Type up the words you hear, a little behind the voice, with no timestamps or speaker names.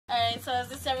Alright,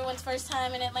 so is this everyone's first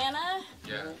time in Atlanta?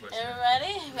 Yeah.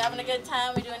 Everybody? We're having a good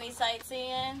time? We doing any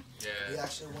sightseeing? Yeah. We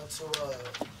actually went to,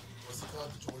 what's it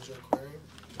called? The Georgia Aquarium.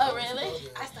 Oh, really?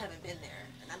 I still haven't been there.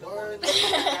 And I've been wanting to go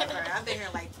forever. I've been here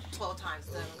like 12 times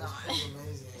since I'm gone. It's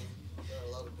amazing. There are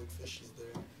a lot of big fishes there.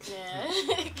 Yeah.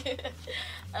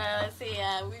 Let's see.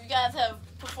 You guys have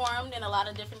performed in a lot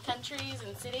of different countries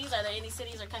and cities. Are there any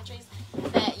cities or countries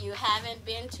that you haven't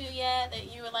been to yet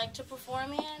that you would like to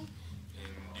perform in? In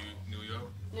New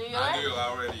York. New York? New York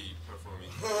already performing.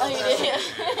 Oh, you did?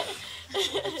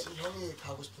 형이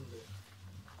가고 싶은데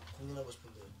공연하고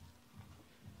싶은데.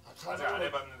 I kind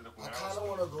of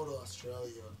want to go to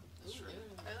Australia.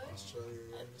 Australia,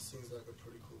 it seems like a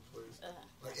pretty cool place.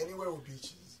 Like anywhere with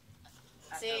beaches.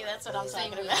 See, that's what I'm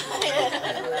talking about.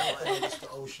 Anywhere just the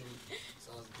ocean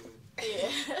sounds good.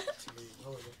 Yeah. To me,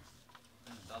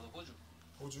 나도 호주.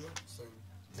 호주, same.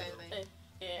 Same thing.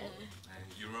 Yeah. And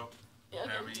Europe, Yeah.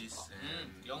 Paris, and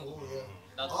영국. Oh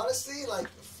yeah. Honestly, like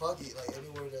fuck it, like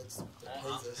anywhere that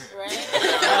pays us. Right?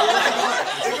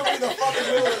 It could be the fucking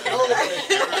middle of nowhere.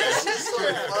 It's just so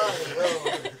fun, yo.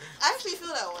 I actually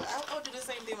feel that one. I would do the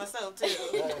same thing myself too.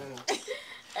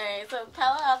 Alright, so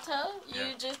Paloalto, you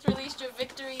Yeah. just released your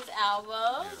Victories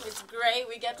album. It's great.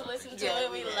 We get to listen to it.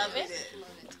 We love it.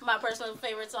 My personal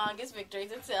favorite song is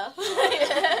Victories itself.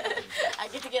 I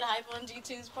get to get hype on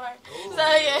G2's part. Ooh. So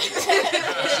yeah.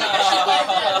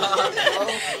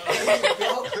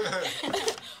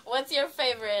 What's your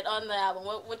favorite on the album?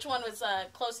 Which one was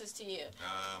closest to you?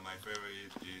 my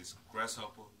favorite is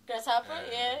Grasshopper. Grasshopper?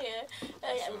 Yeah.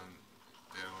 That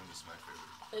one is my favorite.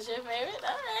 That's your favorite?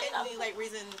 Alright. Any like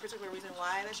particular reason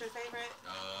why that's your favorite?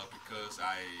 Because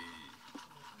I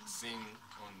sing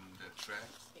on the track.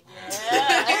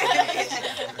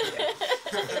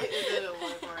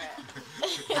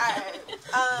 Alright.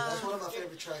 That's one of my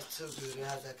favorite tracks too, because it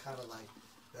has that kind of like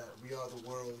that "We Are the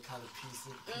World" kind of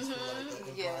peaceful like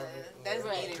that Yeah, environment. that's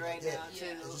Where needed right now too.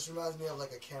 It just reminds me of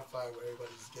like a campfire where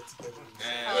everybody just get together.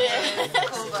 And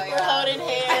We're holding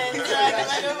hands.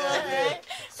 Right?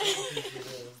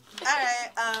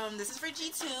 Alright, this is for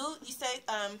G2. You say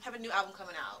have a new album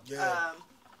coming out. Yeah.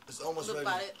 It's almost look ready.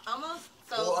 about it. Almost?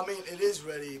 So Well, I mean, it is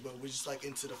ready, but we're just like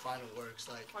into the final works.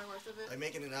 Like of it?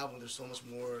 making an album, there's so much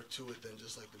more to it than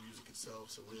just like the music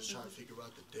itself. So we're just trying to figure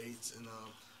out the dates. And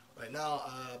right now,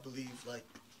 I believe like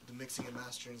the mixing and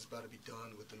mastering is about to be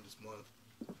done within this month.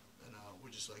 And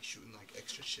we're just like shooting like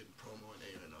extra shit and promo and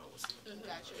A&R.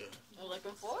 Gotcha. I'm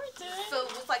looking forward to it. So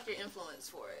what's like your influence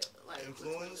for it? Like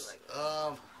Influence? Like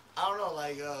I don't know.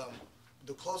 Like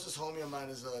the closest homie of mine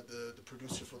is the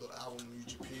producer for the album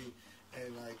UGP.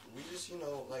 And like we just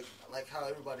like how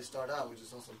everybody started out, we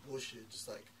just on some bullshit, just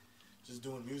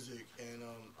doing music, and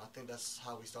I think that's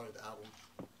how we started the album.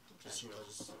 Just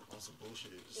just on some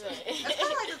bullshit. Just, Right. That's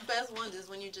kind of like the best one, just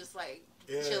when you just like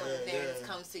chilling and then it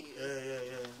comes to you.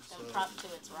 Yeah. So, And prop to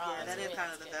its raw. Yeah, that is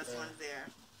kind of the best ones there.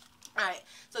 All right,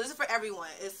 so this is for everyone.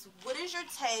 What is your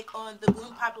take on the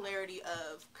boom popularity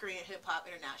of Korean hip hop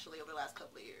internationally over the last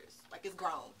couple of years? Like it's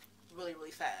grown really,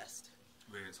 really fast.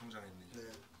 왜 성장했느냐?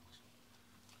 Yeah.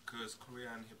 Because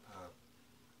Korean hip hop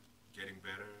getting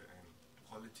better and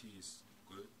quality is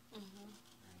good, and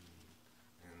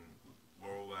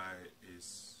worldwide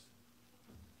is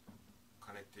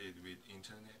connected with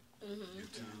internet,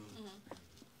 YouTube, and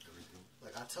everything.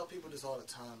 Like I tell people this all the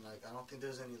time. Like I don't think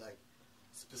there's any like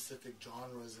specific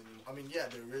genres, and I mean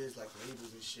there is like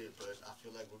labels and shit, but I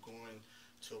feel like we're going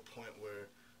to a point where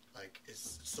like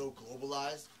it's so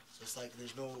globalized. So it's like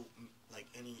there's no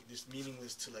it's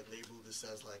meaningless to like label this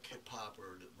as like hip hop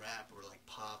or rap or like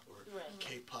pop or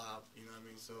K-pop, you know what I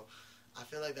mean? So I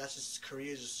feel like that's just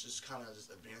Korea just kind of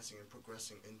just advancing and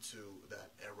progressing into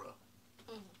that era.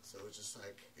 So it's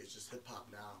just hip hop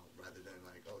now rather than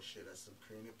like oh shit that's some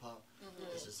Korean hip hop.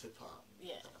 It's just hip hop.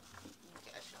 Yeah.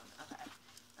 Gotcha. Okay.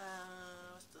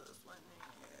 What's this one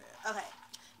here? Okay.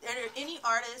 Are there any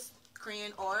artists,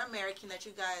 Korean or American, that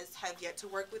you guys have yet to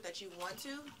work with that you want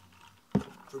to?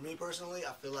 For me personally,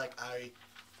 I feel like I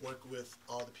work with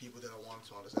all the people that I want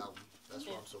to on this album. That's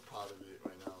why I'm so proud of it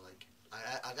right now. Like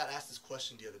I got asked this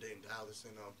question the other day in Dallas,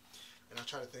 and I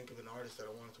try to think of an artist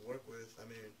that I wanted to work with. I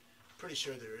mean, pretty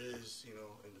sure there is, in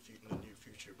the near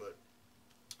future, but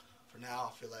for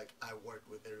now, I feel like I work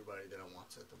with everybody that I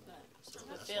want to at the moment. So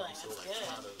that's why I'm so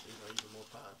proud of, even more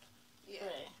proud.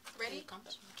 Yeah. Ready?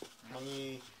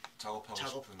 형이 작업하고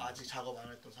싶은 아직 작업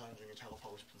안 했던 사람 중에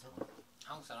작업하고 싶은 사람?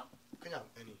 한국 사람? 그냥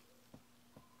애니.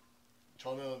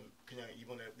 저는 그냥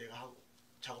이번에 내가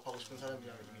작업하고 싶은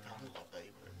사람이랑 이미 다 한국 왔다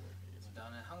이번에.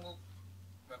 나는 한국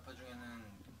래퍼 중에는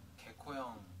개코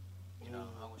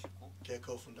형이랑 하고 싶고.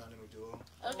 Gecko from Dynamic Duo.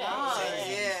 Okay. Oh,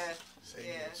 yeah.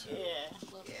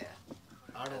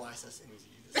 said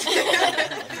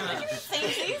samesies.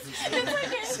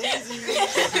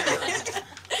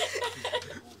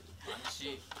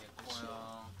 많지.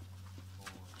 예코형,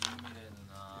 윤미래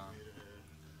누나.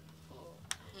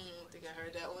 I think I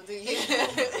heard that one too.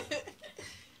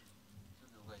 또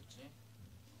누가 있지?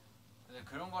 근데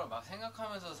그런 걸 막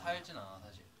생각하면서 살진 않아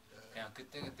사실. 그냥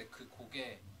그때 그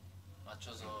곡에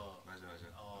맞춰서 맞아.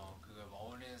 그걸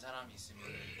어울리는 사람이 있으면.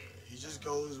 He just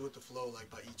goes with the flow, like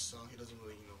by each song. He doesn't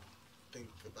really, think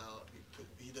about.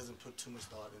 He doesn't put too much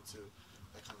thought into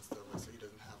that kind of stuff. Like, so he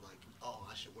doesn't have like, oh,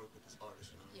 I should work with this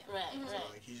artist. Right, So, right.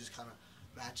 like, he just kind of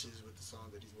matches with the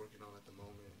song that he's working on at the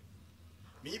moment.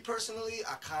 Me personally,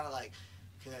 I kind of like.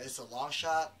 It's a long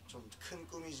shot. 좀 큰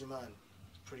꿈이지만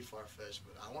pretty far fetched,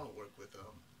 but I want to work with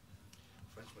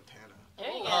French Montana. There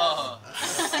you go.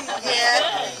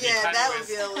 Yeah, that would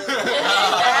be a little.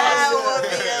 That would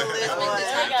be a little one.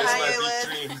 That's my Kanye big West.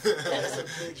 dream. That's a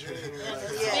big dream. Like,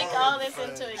 Yeah. Speak all this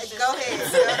into existence. Go ahead.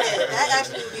 That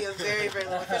actually would be a very, very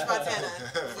little. French Montana.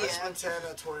 French Yeah.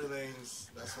 Montana, Tory Lanez.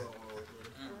 That's what I want to work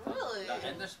with. Really? 나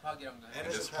앤더스 팍이랑도 해.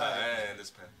 Anderson This Paak. pack, and this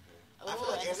pack. I feel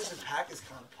like Anderson Paak is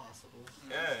kind of possible.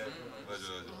 Yeah,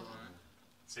 맞아.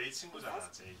 제이 친구잖아,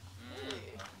 제이.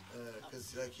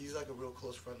 Because like he's like a real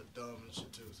close friend of Dumb and shit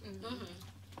too. So.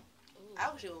 I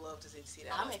actually would love to see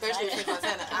that. I'm Especially excited. French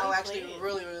Montana. I would actually Please.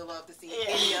 really, really love to see Yeah.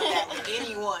 any of that with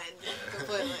anyone.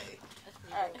 Completely.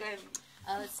 All right, good.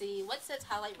 Let's see. What sets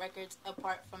Hi-Lite Records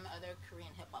apart from other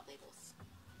Korean hip hop labels?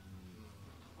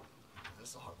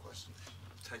 That's a hard question.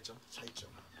 차이점? 차이점.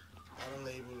 다른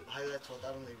레이블 하이라이트와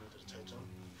다른 레이블들의 차이점.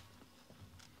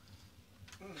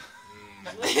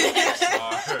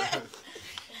 Hard.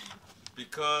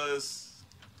 Because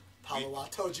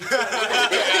Paloalto G.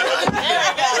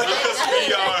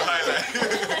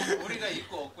 highlight. 우리가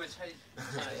있고 없고의 차이.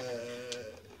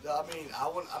 I mean,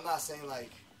 I'm not saying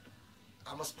like.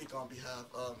 I'm gonna speak on behalf.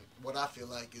 What I feel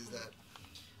like is that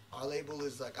our label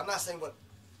is like. I'm not saying what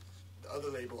the other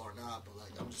label are not, but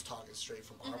like I'm just talking straight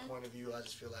from our point of view. I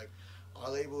just feel like our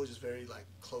label is just very like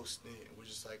close knit. We're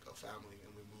just like a family,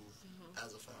 and we move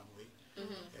as a family. And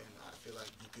I feel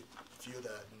like you could feel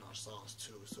that in our songs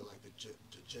too. So like the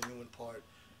genuine part,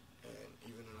 and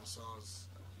even in our songs,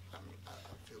 I mean, I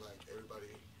feel like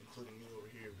everybody, including me over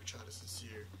here, we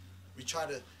try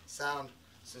to sound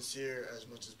sincere as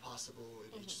much as possible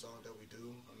in each song that we do.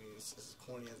 I mean, it's as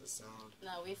corny as it sounds.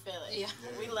 No, we feel it. Yeah.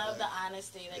 We love the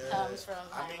honesty that comes from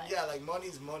I mean, Hi-Lite. yeah, like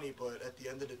money's money, but at the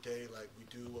end of the day, like we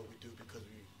do what we do because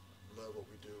we love what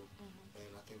we do, and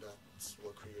I think that's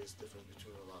what creates difference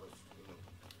between a lot of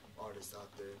artists out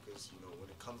there. Because when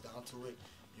it comes down to it,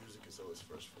 music is always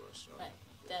first for us. Right,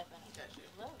 definitely.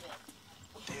 Love it.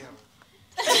 Damn.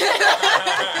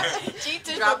 G2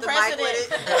 Drop for the mic president. with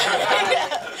it.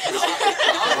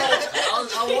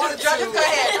 I wanted to. Go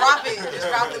ahead, drop it. Just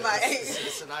drop the mic.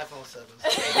 It's an iPhone 7.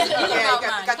 Yeah,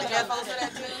 got the headphones for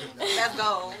that too? That's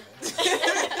gone.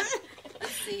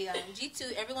 Let's see.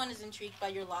 G2, everyone is intrigued by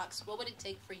your locks. What would it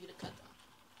take for you to cut them?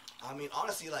 I mean,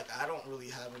 honestly, like I don't really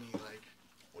have any like,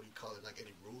 what do you call it? Like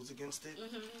any rules against it.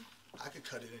 I could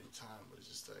cut it any time, but it's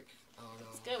just like I don't know.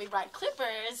 It's good. We brought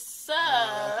clippers, so. I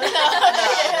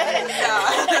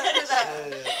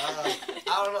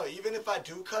don't know. Even if I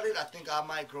do cut it, I think I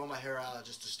might grow my hair out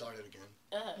just to start it again.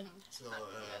 So,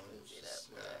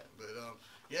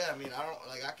 yeah. I mean, I don't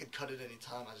like. I could cut it any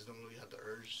time. I just don't really have the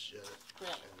urge yet.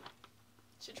 Right.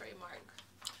 Should trademark.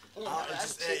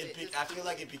 I feel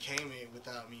like it became it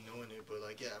without me knowing it. But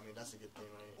like, yeah, I mean, that's a good thing,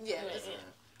 right? Yeah,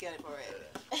 get it for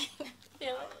it.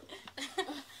 Feel it.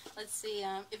 Let's see.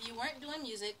 If you weren't doing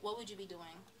music, what would you be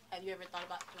doing? Have you ever thought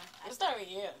about doing Let's start with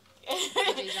you.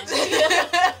 DJ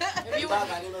Djanga? If you were,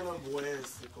 아니면은 뭐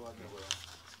했을 것 같은 거야?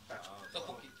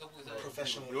 떡볶이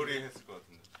Professional. 요리했을 것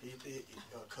같은데. He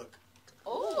cook.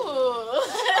 ooh.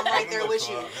 I'm right there with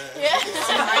you. Yeah.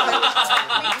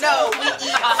 No, we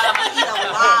eat a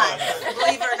lot.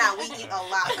 Believe it or not, we eat a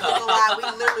lot. We cook a lot. We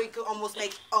literally could almost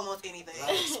make almost anything.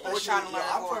 We're trying to learn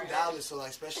I'm more. from Dallas, so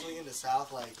like especially in the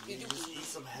South, like you You just eat. eat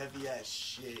some heavy ass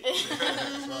shit.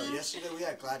 So yesterday we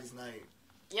had Gladys night.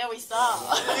 Yeah, we saw.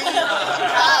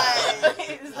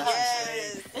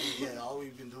 Yes. Yeah, all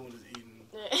we've been doing is eating.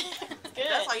 Good.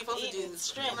 That's all you're supposed to do. Eating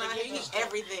strength. Come on, you eat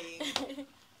everything.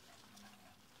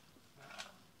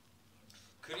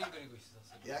 그림 그리고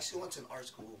있었어. He actually went to an art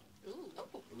school. Ooh.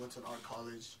 He went to an art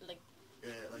college. Like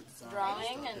like design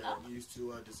drawing and stuff. Yeah, we used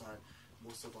to design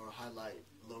most of our Hi-Lite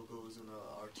logos and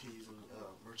our tees and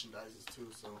merchandises too.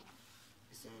 So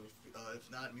he's saying if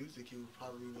not music, he would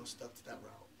probably stuck to that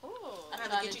route. ooh. I'm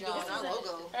trying to get you doing our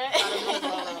logo. Right.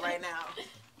 Our logo right now.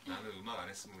 나는 음악 안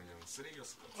했으면 그냥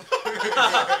쓰레기였을 것 같아.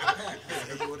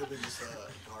 It would have been just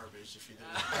garbage if you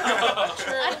didn't.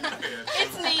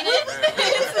 It's needed.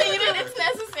 It's needed. It's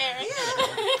necessary.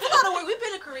 It's a lot of work. We've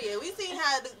been to Korea. We've seen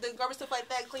how the garbage stuff like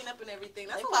that clean up and everything.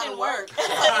 That's They a lot put of in work. work. That's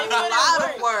a lot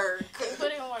of work.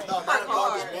 Put in work. No, not a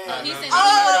garbage man. He said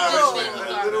Oh, he needed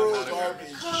to Literal garbage.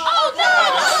 garbage. Oh,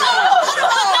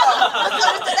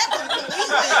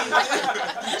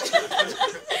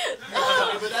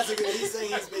 But that's a good. He's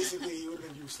saying he's basically he would have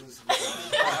been useless. Okay,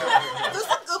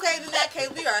 in that case,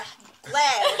 we are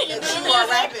glad that you are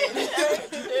rapping.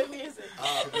 music.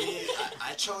 Me,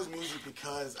 I chose music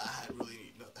because I had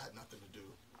nothing to do.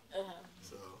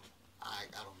 So I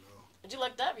don't know. But you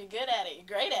looked up. You're good at it. You're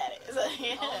great at it. So,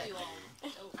 yeah. All you all.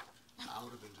 I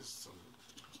would have been just some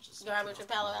Garbage with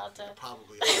Paloalto.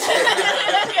 Probably.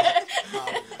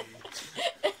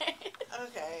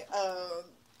 Okay. I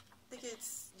think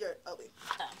it's your. Oh wait.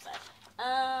 Oh, I'm sorry.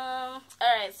 All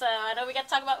right. So I know we got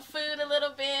to talk about food a little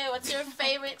bit. What's your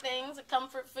favorite things,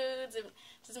 comfort foods, and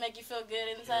just make you feel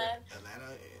good inside?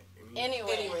 Atlanta.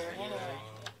 Anywhere.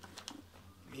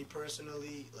 Me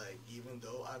personally, like even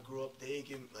though I grew up, they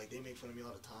make fun of me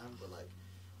all the time, but like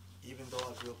even though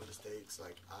I grew up in the States,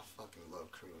 like I fucking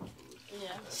love Korean food.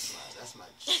 Yeah. That's my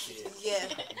shit. Yeah.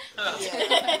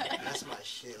 That's my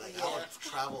shit. Like I would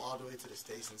travel all the way to the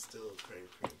States and still crave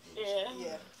Korean food.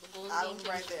 Yeah. I'm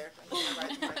right there. I'm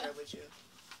right there with you.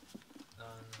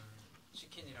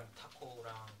 치킨이랑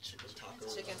타코랑 Chicken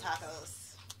tacos. Chicken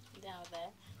tacos. Down with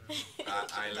that.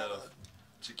 I love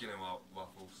chicken and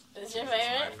waffles. Is your It's my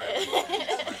favorite? favorite.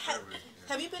 It's my favorite. Yeah.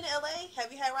 Have you been to LA?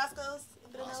 Have you had Roscoe's?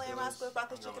 Been in LA and Roscoe's brought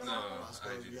this chicken? No.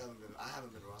 Roscoe's, I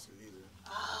haven't been to Roscoe's either. We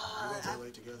Oh, went to LA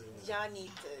together. y'all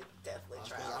need to definitely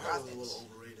try Roscoe's, I heard it was a Roscoe's. little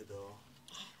overrated though.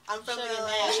 I'm from She'll LA. get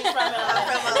mad. She's from LA. I'm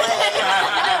from LA.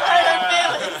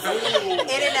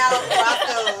 In and out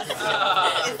Roscoe's.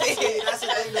 See, that's the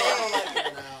thing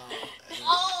though.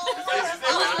 It was a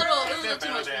little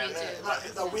too much for me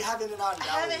too. No, we haven't been out in I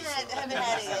Dallas. haven't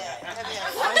had it yet.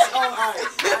 Alright.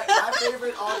 My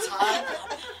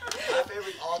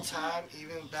favorite all time,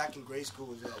 even back in grade school,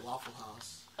 was Waffle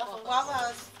House. Waffle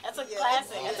House. That's a Yeah.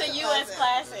 classic. That's a U.S.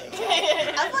 classic.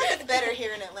 I feel like it's better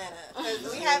here in Atlanta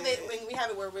because we have it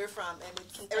where we're from, and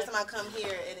every time I come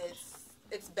here, and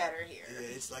it's better here.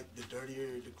 Yeah, it's like the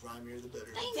dirtier, the grimier, the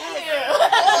better. Thank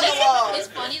Yeah. you. It's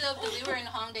funny though because we were in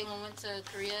Hongdae when we went to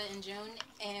Korea in June,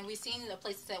 and we seen the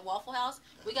places at Waffle House.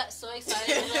 We got so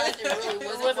excited and realized there really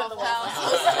wasn't wasn't the Waffle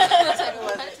House. It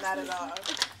wasn't, not at all.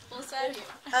 What's that here?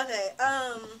 Okay.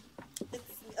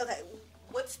 Okay.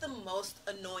 What's the most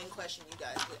annoying question you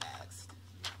guys get asked?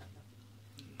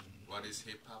 What is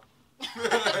hip hop?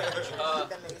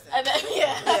 That makes sense. And then,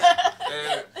 yeah.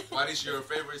 And what is your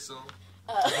favorite song?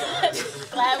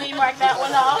 Glad we marked that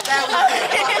one off. That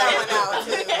one out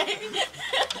too.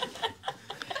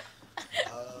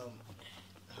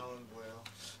 Helen Boyle.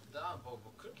 나뭐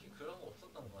그렇게 그런 거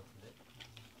없었던 것 같은데.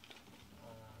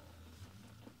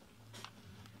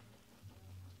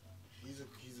 He's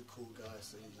a cool guy,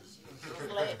 so he just.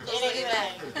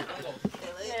 Anything. 그런 거 없어.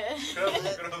 Yeah.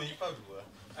 그럼 힙합 누구야?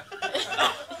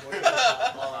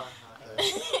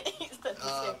 He's the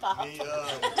hip-hop.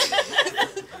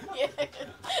 Yeah.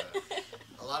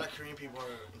 A lot of Korean people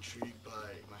are intrigued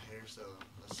by my hairstyle.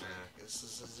 It's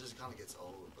just kind of gets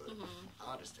old, but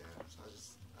I understand. So I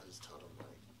just tell them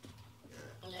like,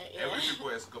 Yeah. Every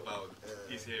people ask about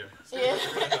his hair.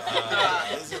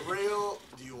 Yeah. is it real?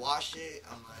 Do you wash it?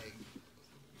 I'm like,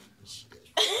 shit.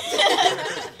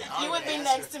 You would be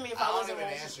next to me if I I don't wasn't even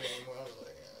watching. answer anymore. I was like,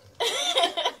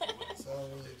 So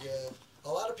yeah, a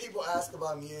lot of people ask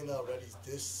about me and Reddy's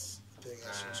this thing.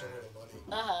 I show me the money.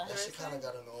 That shit kind of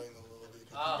got annoying a little bit.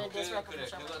 아, The 그래 disrespectful 그거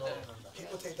show. 때문에.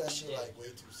 People take that shit like way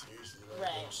too seriously.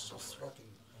 Right. Just fucking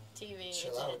TV, it's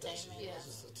chill out with that shit. entertainment. It's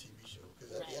just a TV show.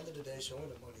 Because at the end of the day, showing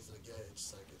the money is like, yeah,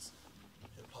 it's like it's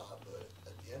hip hop, but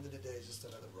at the end of the day, it's just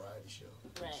another variety show.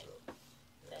 Right. So,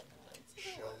 yeah, like,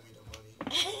 show me the money.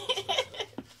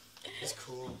 It's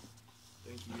cool.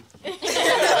 Thank you.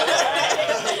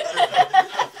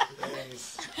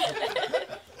 Thanks.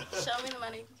 Show me the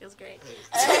money. Feels great.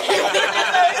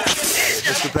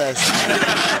 It's the best.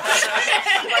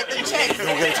 Like the check.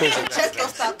 Check's gonna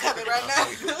stop coming right now.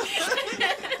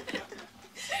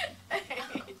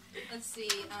 Let's see.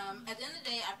 At the end of the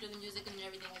day, after the music and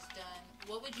everything is done,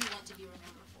 what would you want to be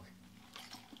remembered for?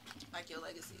 Like your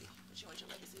legacy. What you want your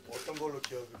legacy to be? 어떤 걸로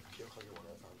기억하기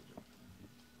원하는 사람이죠?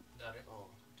 나를?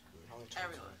 형이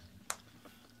Everyone.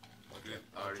 Good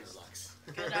artist. dreadlocks.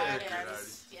 Good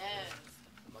artist. Yes.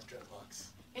 My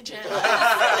dreadlocks. Good Look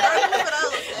at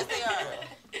those. Yes, they are.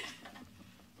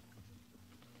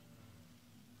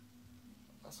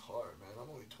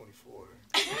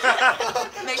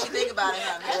 24. Makes you think about it,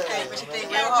 huh? Yeah, Makes you man.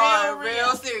 think Yeah, real hard, real.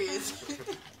 real serious.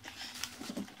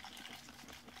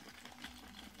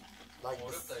 Like,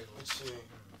 어렵다 이거. 그치.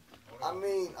 I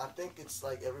mean, I think it's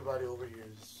like everybody over here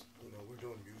is, you know, we're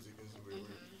doing music and we're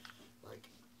like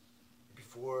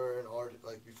before an artist,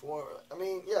 like before. I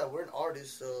mean, yeah, we're an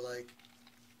artist, so like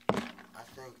I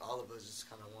think all of us just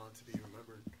kind of want to be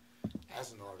remembered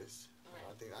as an artist.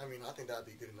 I think that'd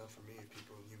be good enough for me if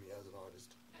people knew me as an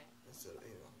artist instead of,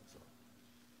 you know. So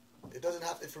it doesn't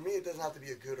have to, for me. It doesn't have to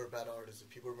be a good or bad artist. If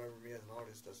people remember me as an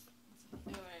artist, that's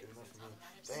good enough for me.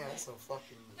 Damn, that's some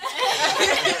fucking.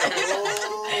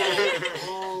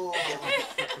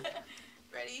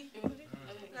 Ready?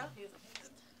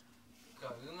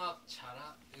 그러니까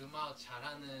음악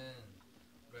잘하는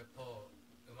래퍼,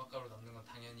 음악가로 남는 건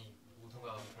당연히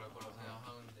모두가 그럴 거라고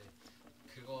생각하는데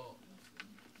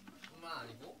그거뿐만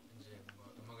아니고 이제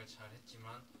뭔가 음악을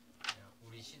잘했지만 그냥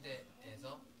우리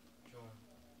시대에서 좀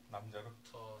남자로?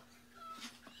 더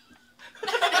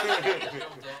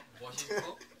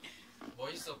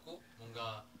멋있었고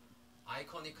뭔가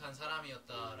아이코닉한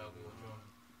사람이었다라고 좀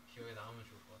기억에 남으면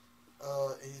좋을 것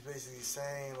같아요. He's basically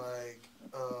saying like,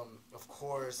 of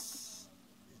course,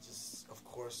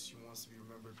 he wants to be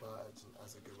remembered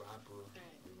as a good rapper,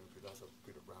 remembered as a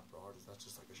good rapper artist. That's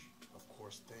just like of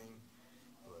course thing.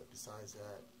 But besides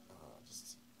that,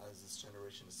 just as this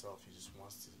generation itself, he just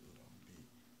wants to, you know, be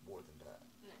more than that,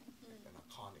 an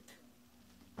iconic.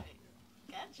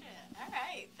 Gotcha. All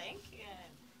right. Thank you.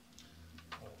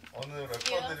 어느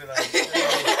래퍼들이랑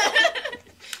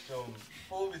좀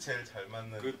호흡이 제일 잘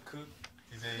맞는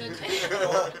DJ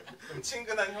좀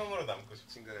친근한 형으로 남고 싶어.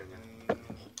 친근한 형.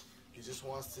 He just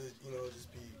wants to, you know,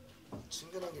 just be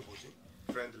친근한 게 뭐지?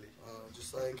 Friendly.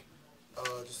 Just like,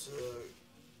 just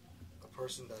a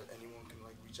person that anyone can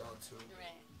like reach out to.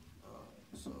 Right.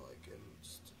 So like, and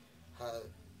just have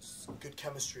just good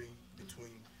chemistry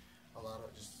between a lot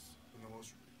of just, you know,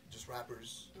 just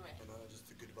rappers, Right. and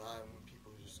just a good vibe when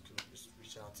people just can just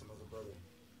reach out to him as a brother.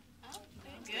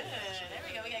 Okay, good. There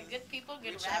we go. We got good people,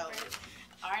 good Reach out. rappers,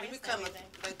 If you artists, become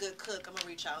everything. a good cook, I'm gonna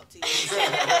reach out to you.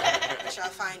 Make sure I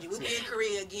find you. We'll be in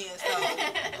Korea again, so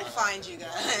we'll find you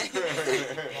guys.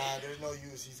 Nah, there's no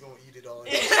use. He's gonna eat it all.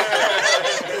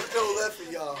 There's no left for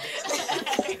y'all.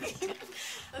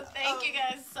 Well, thank you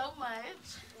guys so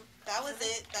much. That was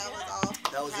it. That was all.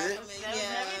 That was it? That was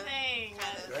Yeah. everything.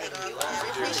 Great. We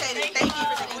appreciate it. Thank you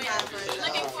for taking time for us.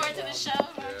 Looking forward to the show.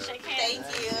 Shake hands.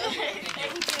 Thank you.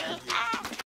 Thank you.